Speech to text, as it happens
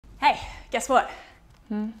Hey, guess what?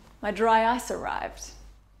 My dry ice arrived.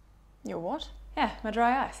 Your what? Yeah, my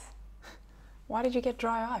dry ice. Why did you get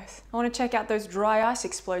dry ice? I want to check out those dry ice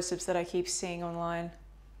explosives that I keep seeing online.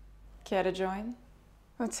 Care to join?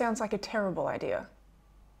 That sounds like a terrible idea.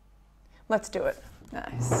 Let's do it.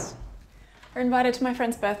 Nice. We're invited to my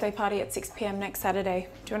friend's birthday party at 6 p.m. next Saturday.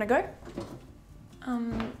 Do you want to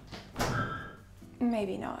go?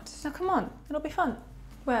 Maybe not. Now come on, it'll be fun.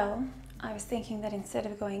 Well, I was thinking that instead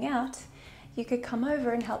of going out, you could come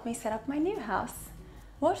over and help me set up my new house.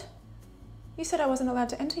 What? You said I wasn't allowed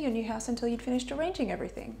to enter your new house until you'd finished arranging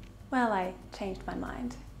everything. Well, I changed my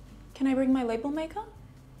mind. Can I bring my label maker?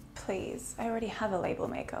 Please, I already have a label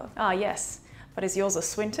maker. Ah, yes. But is yours a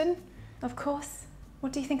Swinton? Of course.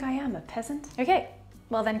 What do you think I am, a peasant? Okay.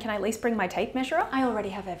 Well then, can I at least bring my tape measure? I already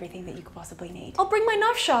have everything that you could possibly need. I'll bring my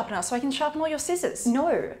knife sharpener so I can sharpen all your scissors.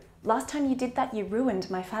 No. Last time you did that, you ruined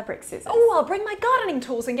my fabric scissors. Oh, I'll bring my gardening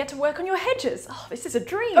tools and get to work on your hedges. Oh, this is a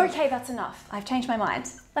dream. Okay, that's enough. I've changed my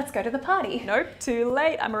mind. Let's go to the party. Nope, too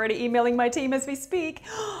late. I'm already emailing my team as we speak.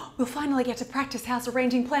 We'll finally get to practice house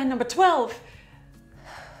arranging plan number 12.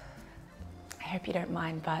 I hope you don't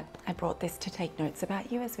mind, but I brought this to take notes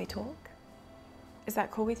about you as we talk. Is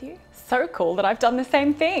that cool with you? So cool that I've done the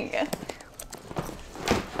same thing.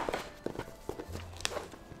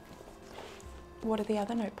 What are the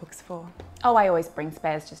other notebooks for? Oh, I always bring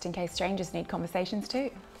spares just in case strangers need conversations too.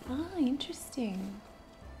 Ah, interesting.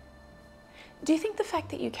 Do you think the fact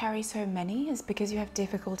that you carry so many is because you have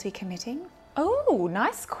difficulty committing? Oh,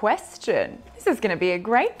 nice question. This is going to be a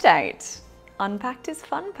great date. Unpacked is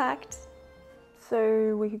fun packed.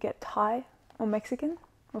 So we could get Thai or Mexican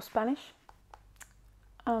or Spanish.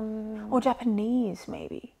 Or Japanese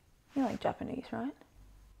maybe. You like Japanese, right?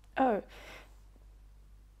 Oh.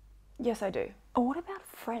 Yes, I do. Or what about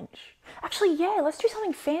French? Actually, yeah, let's do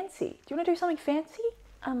something fancy. Do you want to do something fancy?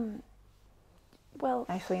 Well,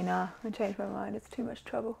 actually, nah, I changed my mind. It's too much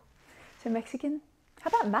trouble. So Mexican? How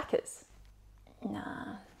about Macca's?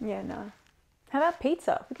 Nah. Yeah, nah. How about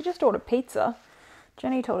pizza? We could just order pizza.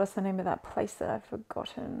 Jenny told us the name of that place that I've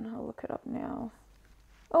forgotten. I'll look it up now.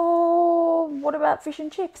 Oh, what about fish and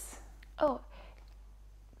chips? Oh,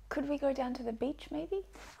 could we go down to the beach maybe?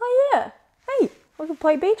 Oh yeah. Hey, we could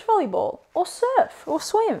play beach volleyball or surf or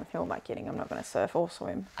swim. Who am I kidding? I'm not going to surf or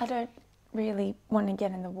swim. I don't really want to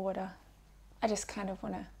get in the water. I just kind of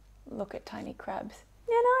want to look at tiny crabs.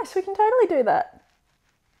 Yeah, nice. We can totally do that.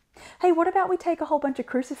 Hey, what about we take a whole bunch of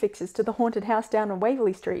crucifixes to the haunted house down on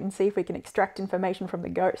Waverley Street and see if we can extract information from the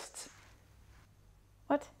ghosts?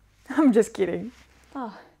 What? I'm just kidding.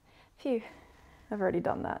 Oh, phew. I've already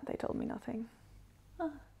done that. They told me nothing.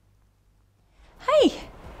 Oh. Hey!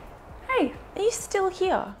 Hey, are you still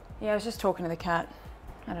here? Yeah, I was just talking to the cat.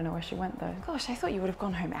 I don't know where she went though. Gosh, I thought you would have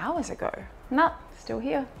gone home hours ago. Nah, still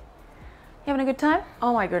here. You having a good time?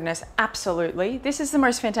 Oh my goodness, absolutely. This is the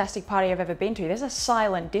most fantastic party I've ever been to. There's a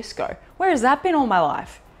silent disco. Where has that been all my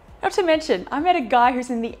life? Not to mention, I met a guy who's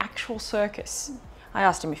in the actual circus. I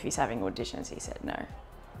asked him if he's having auditions. He said no.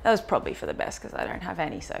 That was probably for the best because I don't have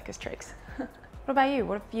any circus tricks. What about you?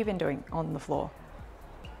 What have you been doing on the floor?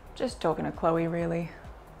 Just talking to Chloe, really.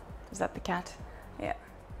 Is that the cat? Yeah.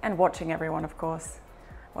 And watching everyone, of course.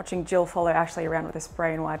 Watching Jill follow Ashley around with a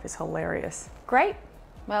spray and wipe is hilarious. Great.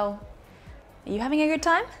 Well, are you having a good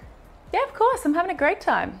time? Yeah, of course. I'm having a great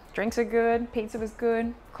time. Drinks are good. Pizza was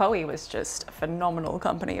good. Chloe was just a phenomenal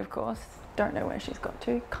company, of course. Don't know where she's got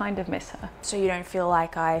to. Kind of miss her. So you don't feel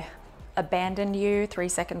like I abandoned you 3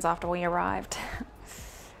 seconds after we arrived?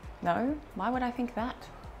 No? Why would I think that?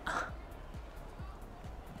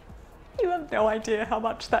 You have no idea how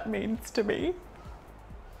much that means to me.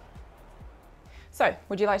 So,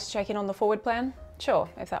 would you like to check in on the forward plan? Sure,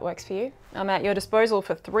 if that works for you. I'm at your disposal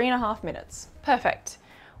for 3.5 minutes. Perfect.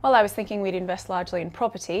 Well, I was thinking we'd invest largely in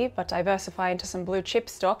property, but diversify into some blue chip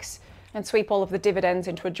stocks and sweep all of the dividends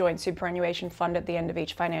into a joint superannuation fund at the end of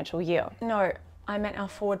each financial year. No, I meant our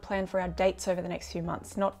forward plan for our dates over the next few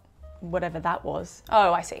months, not whatever that was.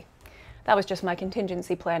 Oh, I see. That was just my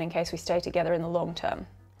contingency plan in case we stay together in the long term.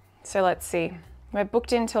 So let's see. We're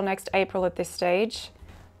booked in till next April at this stage.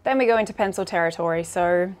 Then we go into pencil territory,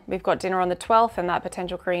 so we've got dinner on the 12th and that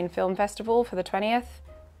potential Korean film festival for the 20th,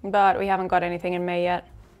 but we haven't got anything in May yet.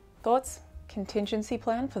 Thoughts? Contingency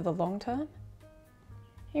plan for the long term?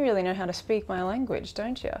 You really know how to speak my language,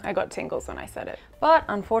 don't you? I got tingles when I said it. But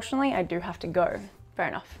unfortunately, I do have to go. Fair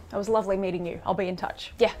enough. It was lovely meeting you. I'll be in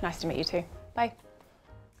touch. Yeah, nice to meet you too. Bye.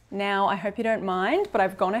 Now, I hope you don't mind, but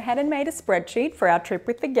I've gone ahead and made a spreadsheet for our trip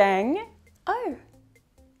with the gang. Oh.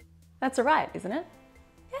 That's all right, isn't it?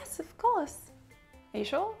 Yes, of course. Are you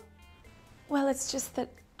sure? Well, it's just that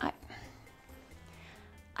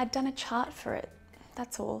I'd done a chart for it,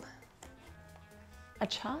 that's all. A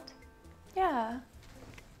chart? Yeah.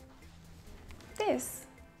 This.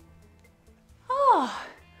 Oh,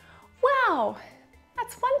 wow,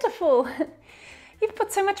 that's wonderful. You've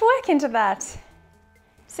put so much work into that.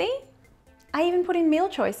 See? I even put in meal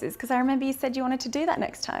choices because I remember you said you wanted to do that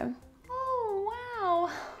next time. Oh, wow.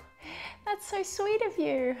 That's so sweet of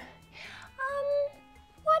you.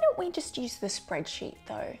 Why don't we just use the spreadsheet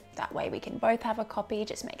though? That way we can both have a copy,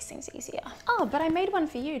 just makes things easier. Oh, but I made one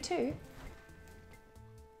for you too.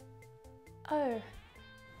 Oh,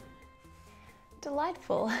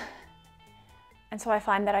 delightful. And so I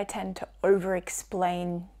find that I tend to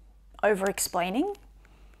over-explaining.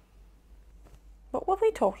 What were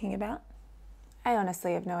we talking about? I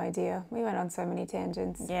honestly have no idea. We went on so many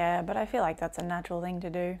tangents. Yeah, but I feel like that's a natural thing to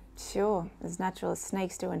do. Sure, as natural as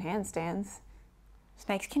snakes doing handstands.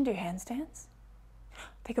 Snakes can do handstands?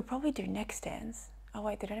 They could probably do neck stands. Oh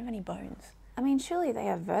wait, they don't have any bones. I mean, surely they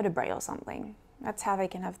have vertebrae or something. That's how they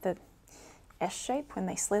can have the S shape when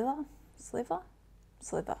they slither. Slither?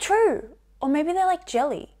 True! Or maybe they're like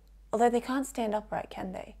jelly. Although they can't stand upright,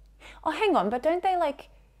 can they? Oh, hang on, but don't they like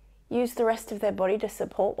use the rest of their body to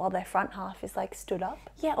support while their front half is like stood up?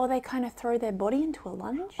 Yeah, or they kind of throw their body into a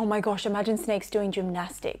lunge. Oh my gosh, imagine snakes doing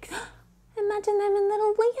gymnastics. Imagine them in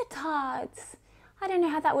little leotards. I don't know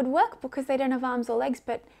how that would work because they don't have arms or legs,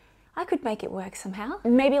 but I could make it work somehow.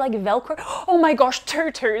 Maybe like Velcro. Oh my gosh,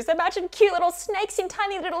 tutus. Imagine cute little snakes in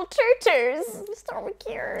tiny little tutus. So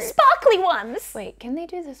cute. Sparkly ones. Wait, can they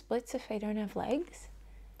do the splits if they don't have legs?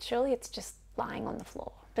 Surely it's just lying on the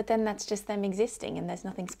floor. But then that's just them existing and there's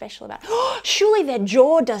nothing special about it. Surely their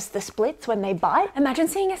jaw does the splits when they bite. Imagine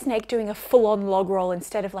seeing a snake doing a full-on log roll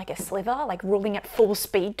instead of like a slither, like rolling at full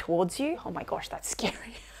speed towards you. Oh my gosh, that's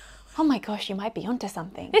scary. Oh my gosh, you might be onto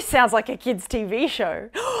something. This sounds like a kid's TV show.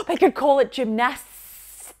 They could call it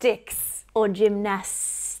gymnastics or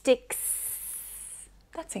gymnastics.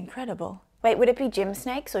 That's incredible. Wait, would it be gym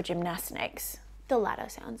snakes or gymnast snakes? The latter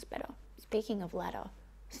sounds better. Speaking of ladder,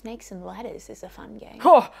 Snakes and Ladders is a fun game.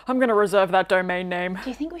 Oh, I'm gonna reserve that domain name. Do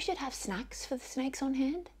you think we should have snacks for the snakes on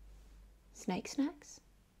hand? Snake snacks?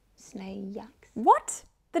 Snayaks? What?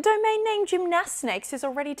 The domain name Gymnast Snakes is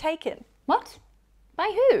already taken. What? By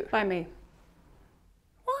who? By me.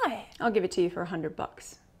 Why? I'll give it to you for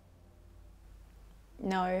 $100.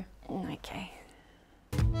 No. Okay.